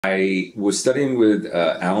I was studying with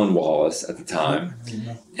Alan Wallace at the time,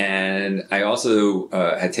 and I also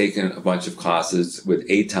had taken a bunch of classes with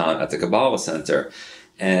Eitan at the Kabbalah Center,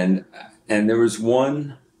 and there was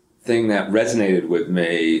one thing that resonated with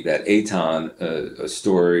me that Eitan, a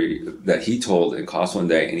story that he told in class one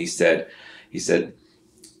day, and he said,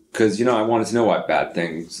 because I wanted to know why bad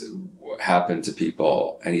things happen to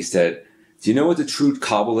people, and he said, "Do you know what the true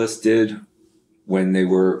Kabbalists did when they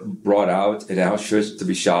were brought out at Auschwitz to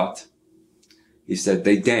be shot?" He said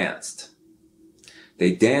they danced.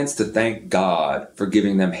 They danced to thank God for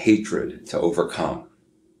giving them hatred to overcome.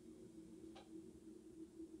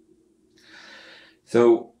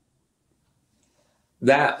 So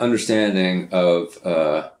that understanding of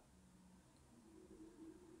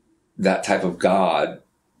that type of God,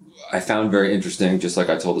 I found very interesting, just like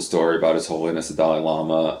I told the story about His Holiness the Dalai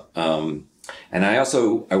Lama. And I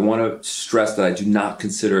want to stress that I do not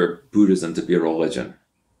consider Buddhism to be a religion.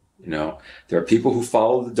 There are people who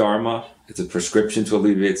follow the Dharma. It's a prescription to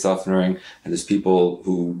alleviate suffering. And there's people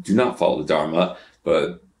who do not follow the Dharma,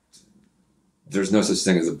 but there's no such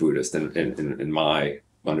thing as a Buddhist in my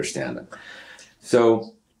understanding.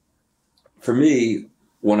 So for me,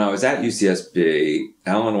 when I was at UCSB,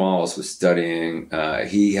 Alan Wallace was studying,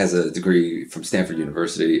 he has a degree from Stanford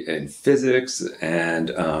University in physics,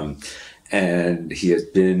 and he has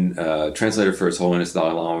been translator for His Holiness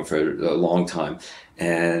Dalai Lama for a long time.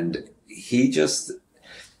 And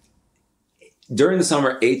during the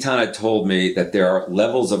summer, Eitan had told me that there are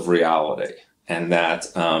levels of reality, and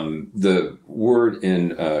that the word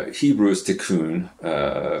in Hebrew is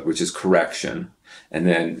tikkun, which is correction. And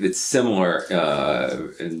then it's similar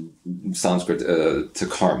in Sanskrit to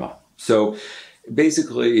karma. So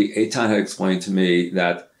basically, Eitan had explained to me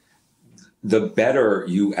that the better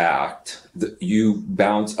you act, you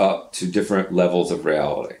bounce up to different levels of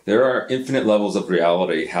reality. There are infinite levels of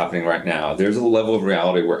reality happening right now. There's a level of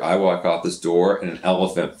reality where I walk out this door and an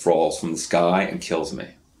elephant falls from the sky and kills me,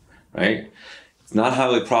 right? It's not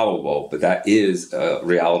highly probable, but that is a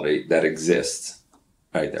reality that exists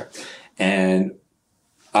right there. And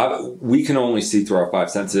we can only see through our five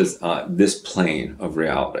senses this plane of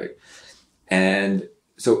reality. And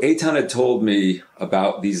so Eitan had told me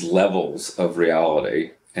about these levels of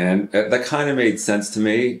reality, and that kind of made sense to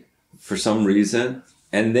me for some reason.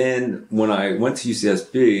 And then when I went to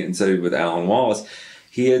UCSB and studied with Alan Wallace,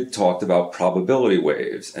 he had talked about probability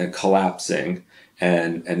waves and collapsing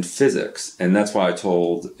and physics. And that's why I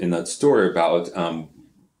told in that story about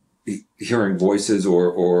hearing voices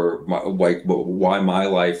or why my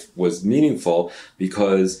life was meaningful,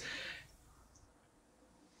 because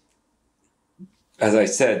as I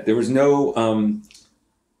said, there was no,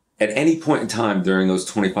 at any point in time during those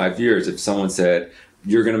 25 years, if someone said,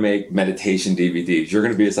 you're going to make meditation DVDs, you're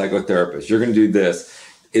going to be a psychotherapist, you're going to do this,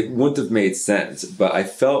 it wouldn't have made sense. But I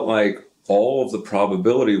felt like all of the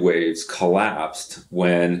probability waves collapsed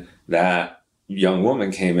when that young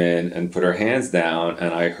woman came in and put her hands down,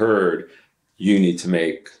 and I heard, you need to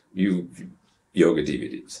make yoga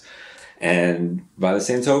DVDs. And by the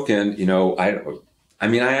same token, I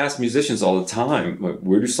ask musicians all the time,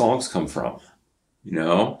 where do songs come from?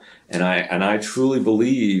 And I truly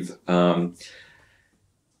believe,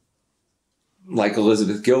 like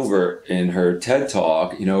Elizabeth Gilbert in her TED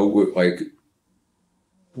Talk,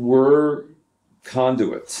 we're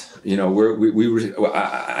conduits.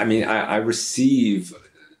 I receive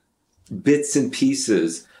bits and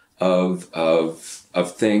pieces of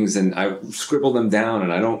things, and I scribble them down,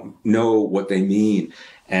 and I don't know what they mean.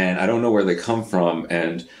 And I don't know where they come from,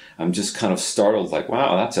 and I'm just kind of startled, like,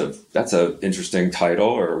 wow, that's a interesting title,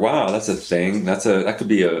 or wow, that's a thing, and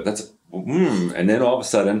then all of a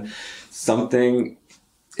sudden,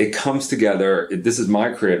 it comes together. This is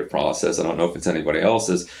my creative process. I don't know if it's anybody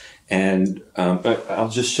else's, and I'll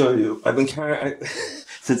just show you. I've been carrying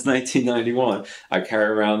since 1991. I carry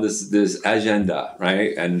around this agenda,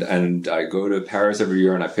 right? And I go to Paris every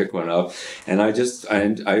year, and I pick one up, and I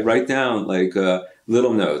write down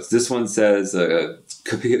little notes. This one says,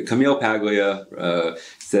 Camille Paglia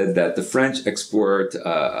said that the French export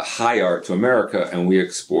high art to America, and we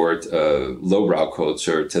export lowbrow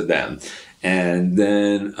culture to them. And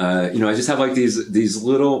then, I just have these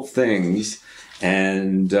little things,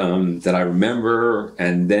 and that I remember,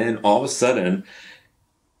 and then all of a sudden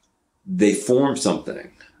they form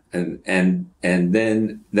something, and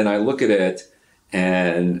then I look at it,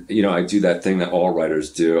 and I do that thing that all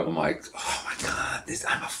writers do. I'm like, oh my God, this,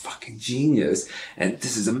 I'm a fucking genius. And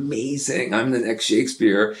this is amazing. I'm the next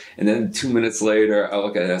Shakespeare. And then 2 minutes later, I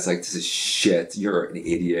look at it, I was like, this is shit. You're an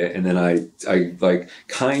idiot. And then I like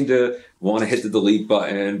kind of want to hit the delete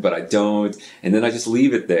button, but I don't. And then I just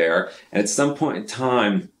leave it there. And at some point in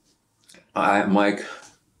time, I'm like,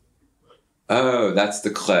 oh, that's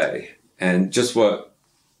the clay. And just what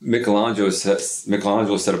Michelangelo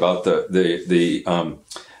said about the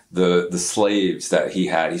slaves that he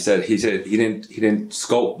had. He said he didn't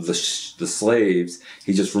sculpt the slaves.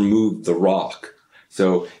 He just removed the rock.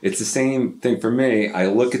 So it's the same thing for me. I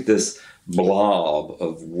look at this blob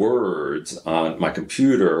of words on my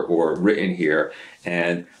computer or written here,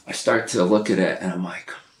 and I start to look at it, and I'm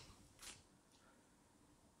like,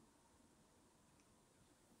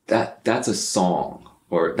 that's a song,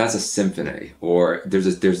 or that's a symphony, or there's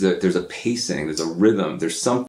a pacing, there's a rhythm, there's something